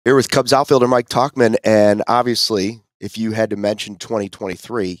Here with Cubs outfielder Mike Tauchman, and obviously, if you had to mention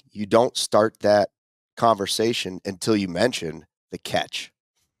 2023, you don't start that conversation until you mention the catch,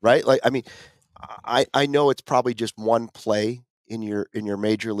 right? Like, I mean, I know it's probably just one play in your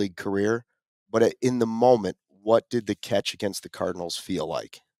major league career, but in the moment, what did the catch against the Cardinals feel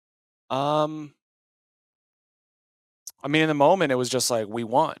like? Um, I mean, in the moment, it was just like we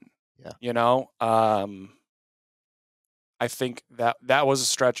won. Yeah. You know, I think that was a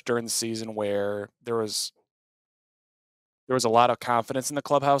stretch during the season where there was a lot of confidence in the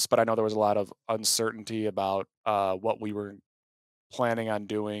clubhouse, but I know there was a lot of uncertainty about what we were planning on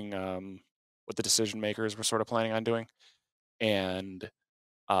doing, what the decision makers were sort of planning on doing, and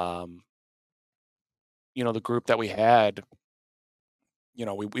um, the group that we had,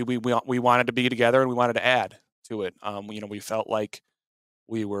 we wanted to be together and we wanted to add to it. We felt like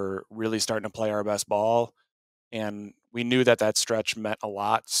we were really starting to play our best ball, and we knew that stretch meant a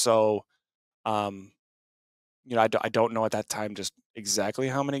lot. So, um, I don't know at that time just exactly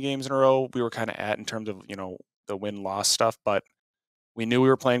how many games in a row we were kind of at in terms of the win loss stuff, but we knew we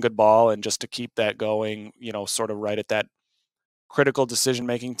were playing good ball, and just to keep that going, sort of right at that critical decision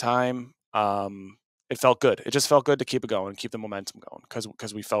making time. It felt good. It just felt good to keep it going, keep the momentum going,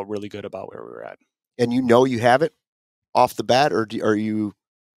 because we felt really good about where we were at. And you have it off the bat, or are you?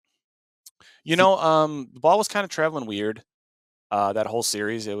 The ball was kind of traveling weird. That whole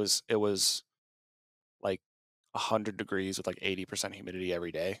series, it was like 100 degrees with like 80% humidity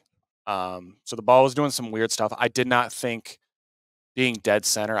every day. So the ball was doing some weird stuff. I did not think being dead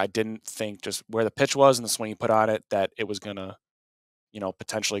center. I didn't think just where the pitch was and the swing you put on it that it was gonna,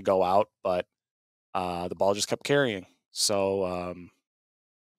 potentially go out. But the ball just kept carrying. So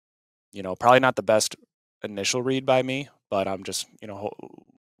probably not the best initial read by me, but I'm just,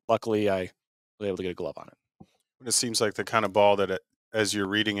 luckily I was able to get a glove on it. It seems like the kind of ball that as you're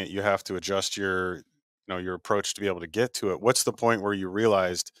reading it, you have to adjust your approach to be able to get to it. What's the point where you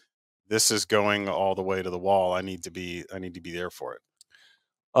realized this is going all the way to the wall? I need to be there for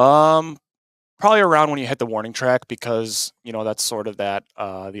it. Um, Probably around when you hit the warning track, because that's sort of that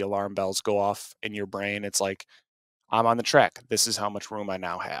the alarm bells go off in your brain. It's like, I'm on the track. This is how much room I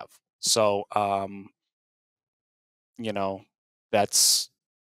now have. So, you know, that's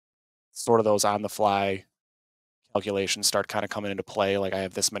sort of those on the fly calculations start kind of coming into play. Like, I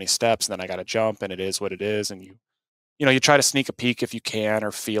have this many steps, and then I got to jump, and it is what it is. And you try to sneak a peek if you can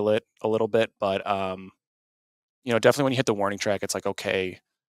or feel it a little bit. But, definitely when you hit the warning track, it's like, okay,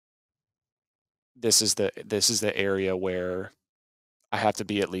 this is the area where I have to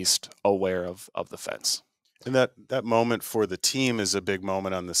be at least aware of the fence. And that moment for the team is a big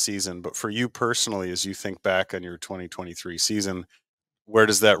moment on the season. But for you personally, as you think back on your 2023 season, where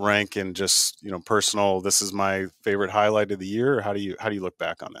does that rank in just personal? This is my favorite highlight of the year. Or how do you look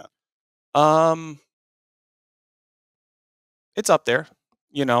back on that? Um, it's up there.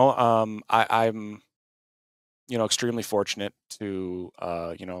 I'm extremely fortunate to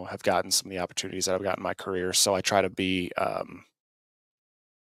have gotten some of the opportunities that I've gotten in my career. So I try to be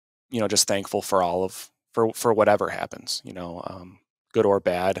just thankful for all of for whatever happens. Good or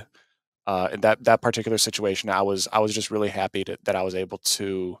bad. In that particular situation, I was just really happy that I was able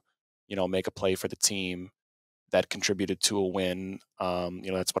to make a play for the team that contributed to a win.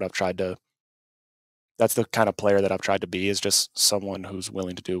 That's what I've tried to. That's the kind of player that I've tried to be, is just someone who's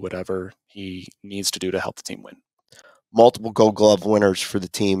willing to do whatever he needs to do to help the team win. Multiple Gold Glove winners for the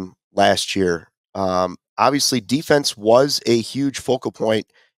team last year. Obviously, defense was a huge focal point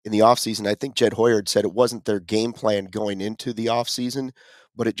in the offseason. I think Jed Hoyer had said it wasn't their game plan going into the offseason,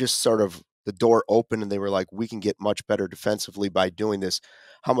 but it just sort of the door opened and they were like, we can get much better defensively by doing this.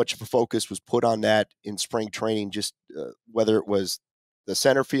 How much of a focus was put on that in spring training, just whether it was the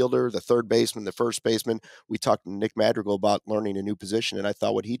center fielder, the third baseman, the first baseman? We talked to Nick Madrigal about learning a new position, and I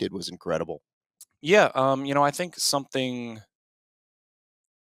thought what he did was incredible. Yeah, I think something.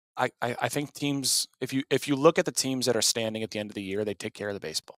 I think teams, if you look at the teams that are standing at the end of the year, they take care of the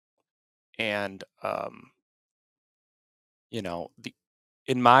baseball. And the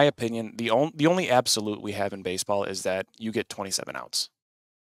in my opinion, the only absolute we have in baseball is that you get 27 outs.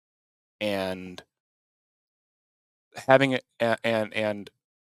 And having it and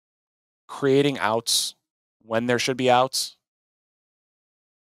creating outs when there should be outs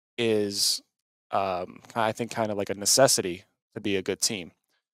is, I think, kind of like a necessity to be a good team.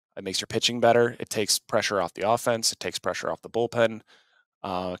 It makes your pitching better. It takes pressure off the offense. It takes pressure off the bullpen.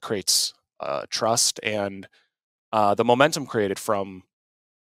 Creates trust, and the momentum created from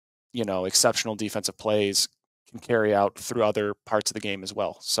exceptional defensive plays can carry out through other parts of the game as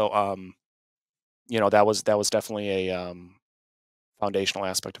well. So that was definitely a foundational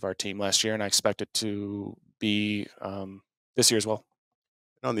aspect of our team last year, and I expect it to be this year as well.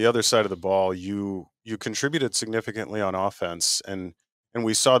 On the other side of the ball, you contributed significantly on offense, and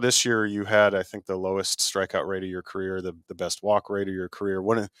we saw this year you had, I think, the lowest strikeout rate of your career, the best walk rate of your career.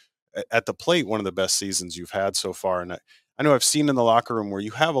 At the plate, one of the best seasons you've had so far. And I know I've seen in the locker room where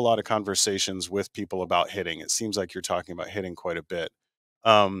you have a lot of conversations with people about hitting. It seems like you're talking about hitting quite a bit.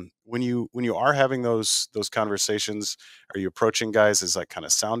 When you are having those conversations, are you approaching guys as like kind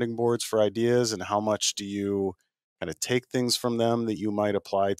of sounding boards for ideas, and how much do you kind of take things from them that you might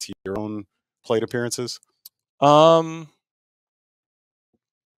apply to your own plate appearances?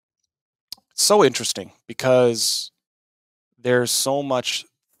 So interesting because there's so much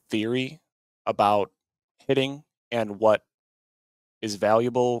theory about hitting and what is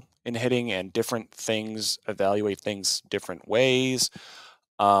valuable in hitting, and different things evaluate things different ways.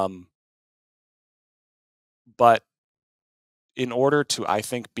 But in order to, I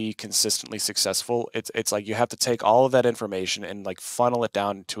think, be consistently successful, it's like you have to take all of that information and like funnel it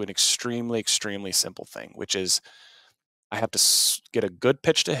down to an extremely, extremely simple thing, which is I have to get a good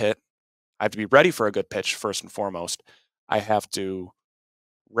pitch to hit. I have to be ready for a good pitch first and foremost. I have to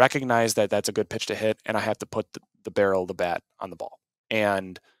recognize that that's a good pitch to hit, and I have to put the barrel of the bat on the ball.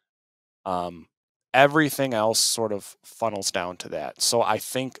 And everything else sort of funnels down to that. So I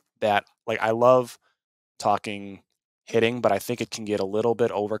think that, like, I love talking hitting, but I think it can get a little bit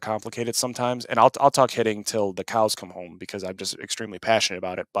overcomplicated sometimes. And I'll talk hitting till the cows come home because I'm just extremely passionate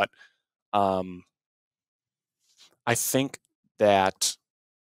about it. But I think that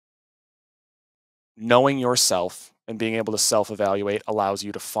knowing yourself and being able to self-evaluate allows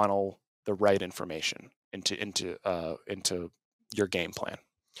you to funnel the right information into your game plan.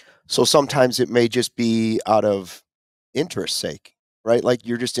 So sometimes it may just be out of interest sake, right? Like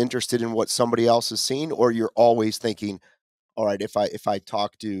you're just interested in what somebody else has seen, or you're always thinking, all right, if I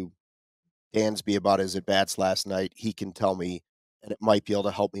talk to Dansby about his at bats last night, he can tell me, and it might be able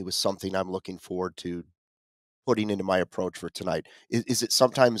to help me with something I'm looking forward to putting into my approach for tonight. Is it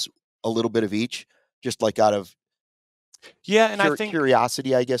sometimes a little bit of each, just like out of and I think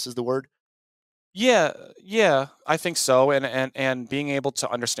curiosity, I guess is the word? Yeah, I think so. And being able to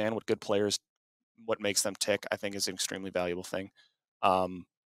understand what good players, what makes them tick, I think is an extremely valuable thing. I mean,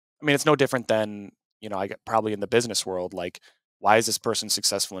 it's no different than, I get probably in the business world, like, why is this person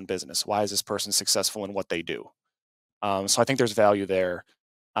successful in business? Why is this person successful in what they do? So I think there's value there.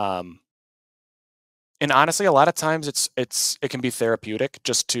 And honestly, a lot of times it can be therapeutic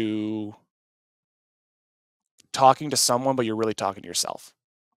just to talking to someone, but you're really talking to yourself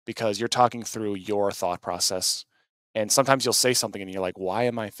because you're talking through your thought process. And sometimes you'll say something and you're like, why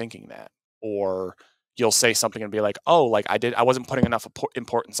am I thinking that? Or you'll say something and be like, oh, like I wasn't putting enough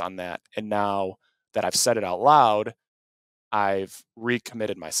importance on that. And now that I've said it out loud, I've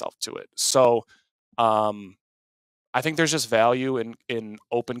recommitted myself to it. So I think there's just value in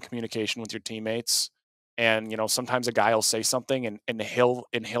open communication with your teammates. And sometimes a guy will say something and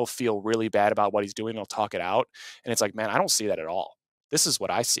he'll feel really bad about what he's doing. He'll talk it out, and it's like, man, I don't see that at all. This is what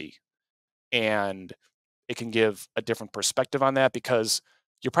I see, and it can give a different perspective on that because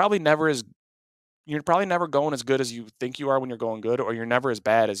you're probably never going as good as you think you are when you're going good, or you're never as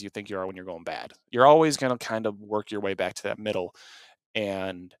bad as you think you are when you're going bad. You're always going to kind of work your way back to that middle,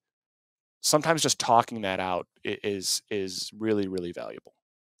 and sometimes just talking that out is really, really valuable.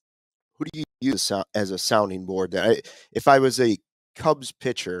 Who do you use as a sounding board? If I was a Cubs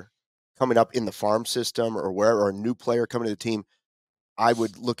pitcher coming up in the farm system or wherever, or a new player coming to the team, I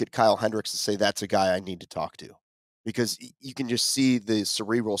would look at Kyle Hendricks and say, that's a guy I need to talk to, because you can just see the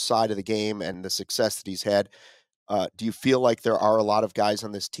cerebral side of the game and the success that he's had. Do you feel like there are a lot of guys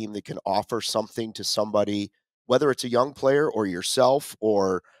on this team that can offer something to somebody, whether it's a young player or yourself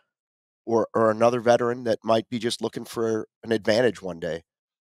or another veteran that might be just looking for an advantage one day?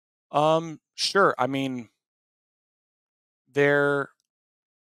 Sure. I mean, they're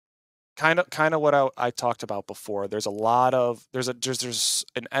kind of what I talked about before. There's an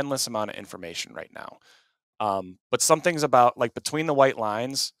endless amount of information right now. But some things about, like, between the white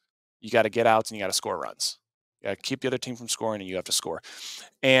lines, you got to get outs and you got to score runs. You got to keep the other team from scoring, and you have to score.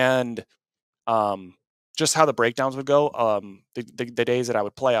 And just how the breakdowns would go. The days that I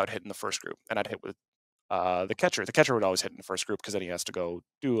would play, I would hit in the first group, and I'd hit with the catcher. The catcher would always hit in the first group because then he has to go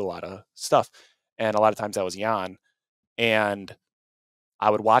do a lot of stuff. And a lot of times that was Jan. And I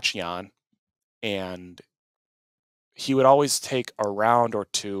would watch Jan, and he would always take a round or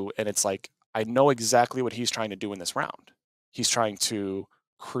two. And it's like, I know exactly what he's trying to do in this round. He's trying to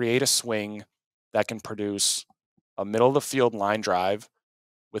create a swing that can produce a middle of the field line drive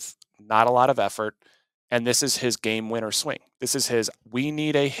with not a lot of effort. And this is his game winner swing. This is his, we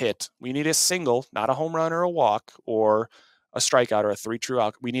need a hit. We need a single, not a home run or a walk or a strikeout or a 3 true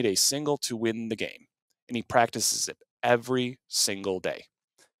out. We need a single to win the game. And he practices it every single day.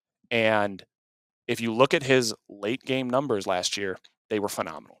 And if you look at his late game numbers last year, they were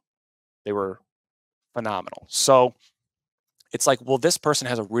phenomenal. They were phenomenal. So it's like, well, this person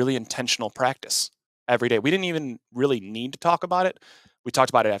has a really intentional practice every day. We didn't even really need to talk about it. We talked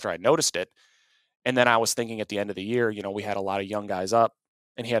about it after I noticed it. And then I was thinking at the end of the year, we had a lot of young guys up,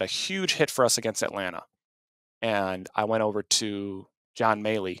 and he had a huge hit for us against Atlanta. And I went over to John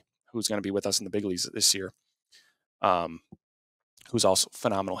Maley, who's going to be with us in the big leagues this year, who's also a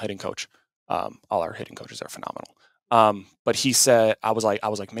phenomenal hitting coach. All our hitting coaches are phenomenal. But he said, I was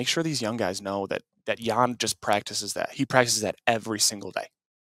like, make sure these young guys know that Jan just practices that. He practices that every single day.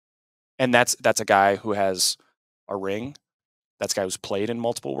 And that's a guy who has a ring. That's a guy who's played in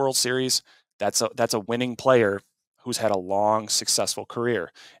multiple World Series. That's a winning player who's had a long, successful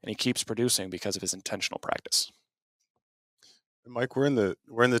career, and he keeps producing because of his intentional practice. Mike, we're in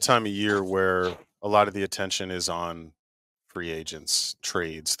the time of year where a lot of the attention is on free agents,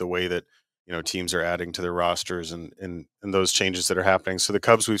 trades, the way that teams are adding to their rosters and those changes that are happening. So the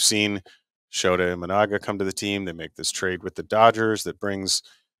Cubs, we've seen Shota Imanaga come to the team. They make this trade with the Dodgers that brings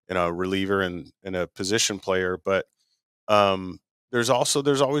a reliever and a position player, but there's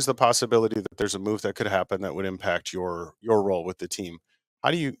always the possibility that there's a move that could happen that would impact your role with the team.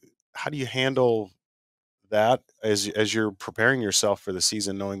 How do you handle that as you're preparing yourself for the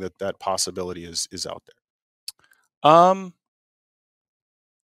season, knowing that possibility is out there?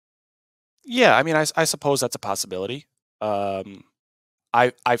 Yeah, I mean, I suppose that's a possibility. I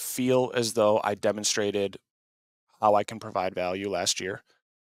feel as though I demonstrated how I can provide value last year,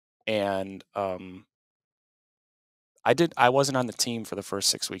 and I wasn't on the team for the first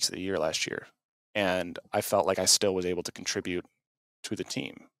 6 weeks of the year last year, and I felt like I still was able to contribute to the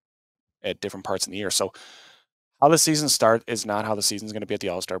team at different parts in the year. So how the season starts is not how the season's going to be at the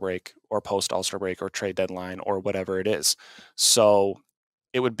All-Star break or post All-Star break or trade deadline or whatever it is. So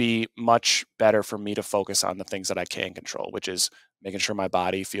it would be much better for me to focus on the things that I can control, which is making sure my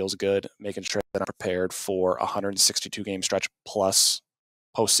body feels good, making sure that I'm prepared for a 162 game stretch plus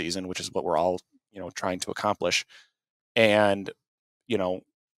postseason, which is what we're all, trying to accomplish. And,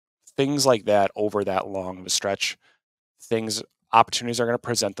 things like that over that long of a stretch, opportunities are going to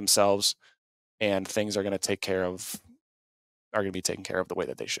present themselves, and things are going to be taken care of the way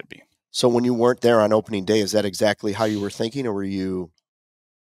that they should be. So when you weren't there on opening day, is that exactly how you were thinking, or were you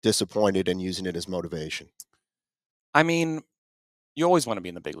disappointed and using it as motivation? I mean, you always want to be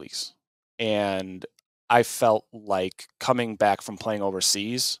in the big leagues. And I felt like coming back from playing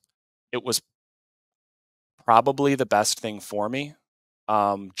overseas, it was probably the best thing for me.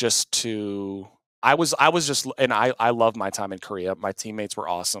 I love my time in Korea. My teammates were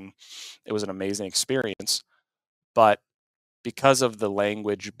awesome. It was an amazing experience. But because of the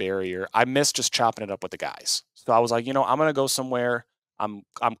language barrier, I missed just chopping it up with the guys. So I was like, I'm going to go somewhere. I'm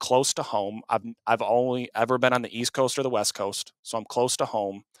close to home. I've only ever been on the East Coast or the West Coast, so I'm close to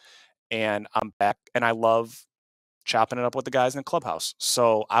home, and I'm back. And I love chopping it up with the guys in the clubhouse.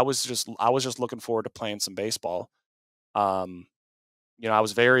 So I was just looking forward to playing some baseball. I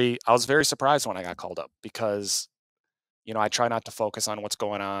was very surprised when I got called up because, I try not to focus on what's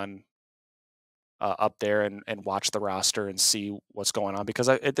going on up there and watch the roster and see what's going on because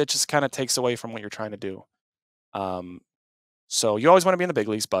it just kind of takes away from what you're trying to do. So you always want to be in the big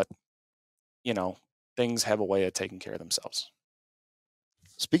leagues, but things have a way of taking care of themselves.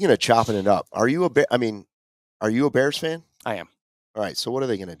 Speaking of chopping it up, are you a Bears fan? I am. All right. So what are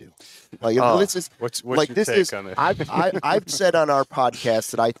they going to do? Like, what's like your take on it? I've said on our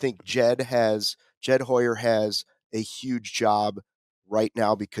podcast that I think Jed Hoyer has a huge job right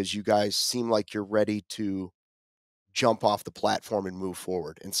now because you guys seem like you're ready to jump off the platform and move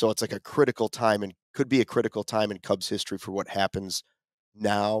forward. And so it's like a critical time and could be a critical time in Cubs history for what happens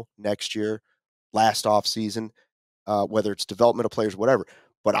now, next year, last offseason, whether it's development of players, whatever.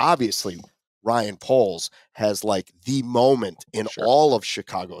 But obviously, Ryan Poles has like the moment in all of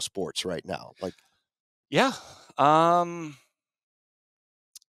Chicago sports right now. Like, yeah.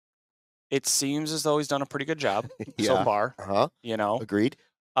 It seems as though he's done a pretty good job so far. Agreed.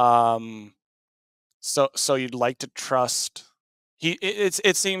 So you'd like to trust.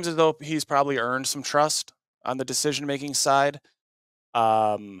 It seems as though he's probably earned some trust on the decision-making side.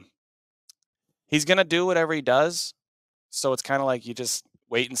 He's gonna do whatever he does, so it's kind of like you just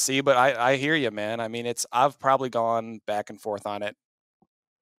wait and see. But I hear you, man. I mean, I've probably gone back and forth on it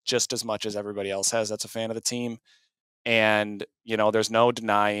just as much as everybody else has. That's a fan of the team, and there's no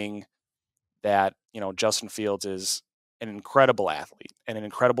denying that, Justin Fields is an incredible athlete and an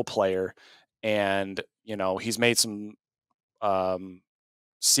incredible player. And, he's made some,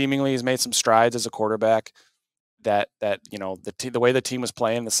 seemingly he's made some strides as a quarterback that the way the team was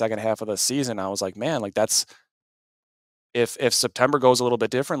playing the second half of the season, I was like, man, like that's, if September goes a little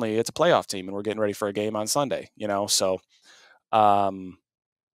bit differently, it's a playoff team and we're getting ready for a game on Sunday, so,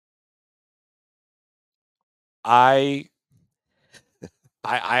 I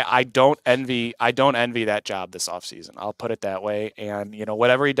don't envy that job this offseason. I'll put it that way. And,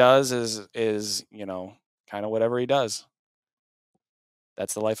 whatever he does is, kind of whatever he does.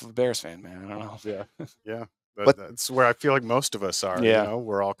 That's the life of a Bears fan, man. I don't know. Yeah. Yeah. But that's where I feel like most of us are. Yeah.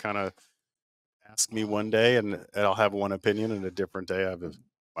 We're all kind of, ask me one day and I'll have one opinion, and a different day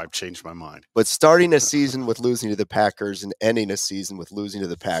I've changed my mind. But starting a season with losing to the Packers and ending a season with losing to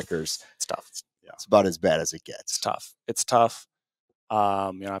the Packers, it's tough. Yeah. It's about as bad as it gets. It's tough.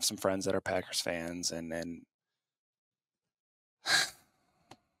 I have some friends that are Packers fans, and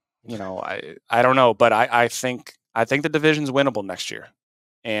I don't know, but I think the division's winnable next year.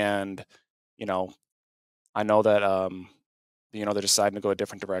 And, I know that, they're deciding to go a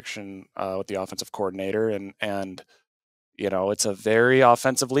different direction with the offensive coordinator, and it's a very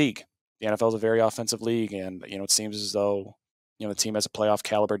offensive league. The NFL is a very offensive league, and it seems as though the team has a playoff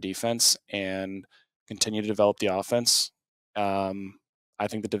caliber defense and continue to develop the offense. I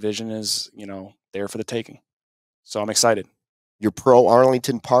think the division is there for the taking, so I'm excited. You're pro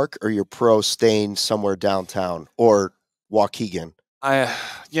Arlington Park, or you're pro staying somewhere downtown or Waukegan? I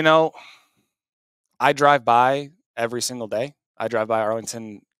drive by every single day. I drive by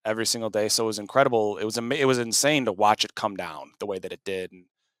Arlington every single day, so it was incredible. It was insane to watch it come down the way that it did. And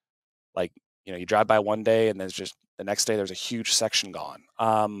like, you drive by one day and there's just the next day there's a huge section gone.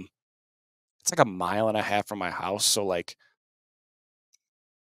 It's like 1.5 miles from my house. So like,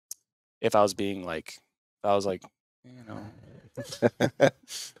 if I was like, the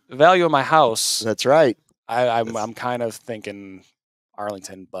value of my house. That's right. I'm kind of thinking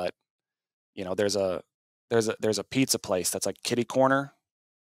Arlington, but there's a pizza place that's like kitty corner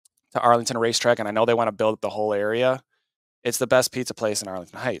to Arlington Racetrack, and I know they want to build up the whole area. It's the best pizza place in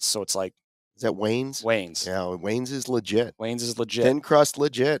Arlington Heights, so it's like, is that Wayne's? Wayne's. Yeah, Wayne's is legit. Thin crust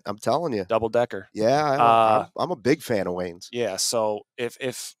legit. I'm telling you. Double decker. Yeah, I'm a big fan of Wayne's. Yeah, so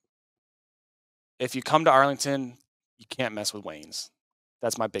if you come to Arlington, you can't mess with Wayne's.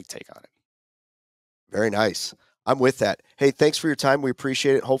 That's my big take on it. Very nice. I'm with that. Hey, thanks for your time. We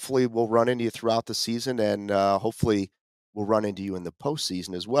appreciate it. Hopefully we'll run into you throughout the season, and hopefully we'll run into you in the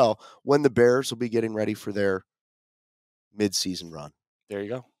postseason as well, when the Bears will be getting ready for their mid-season run. There you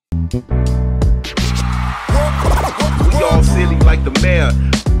go. We all silly like the mayor.